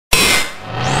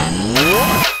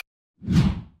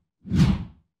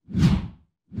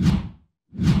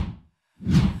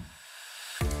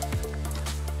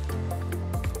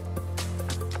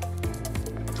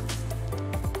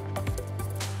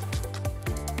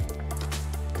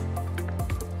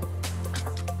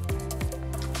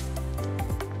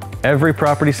Every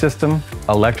property system,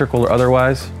 electrical or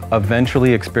otherwise,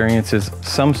 eventually experiences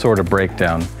some sort of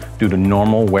breakdown due to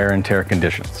normal wear and tear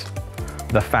conditions.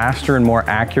 The faster and more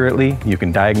accurately you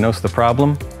can diagnose the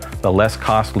problem, the less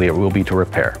costly it will be to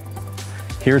repair.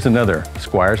 Here's another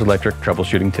Squires Electric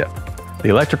troubleshooting tip. The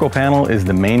electrical panel is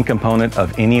the main component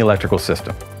of any electrical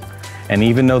system. And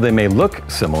even though they may look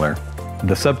similar,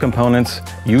 the subcomponents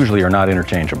usually are not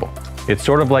interchangeable. It's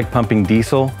sort of like pumping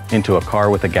diesel into a car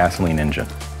with a gasoline engine.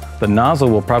 The nozzle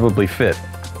will probably fit,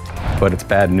 but it's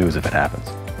bad news if it happens.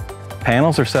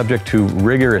 Panels are subject to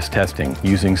rigorous testing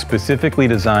using specifically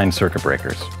designed circuit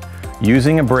breakers.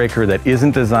 Using a breaker that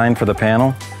isn't designed for the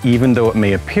panel, even though it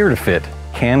may appear to fit,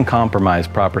 can compromise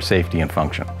proper safety and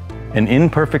function. An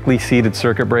imperfectly seated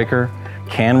circuit breaker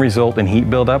can result in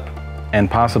heat buildup and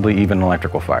possibly even an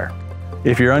electrical fire.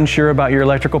 If you're unsure about your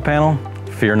electrical panel,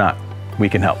 fear not, we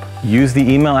can help. Use the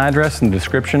email address in the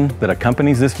description that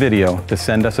accompanies this video to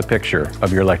send us a picture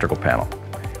of your electrical panel.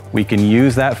 We can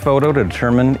use that photo to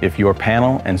determine if your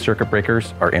panel and circuit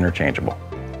breakers are interchangeable.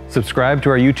 Subscribe to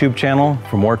our YouTube channel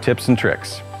for more tips and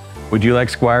tricks. Would you like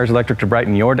Squires Electric to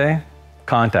brighten your day?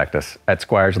 Contact us at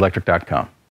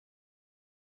squireselectric.com.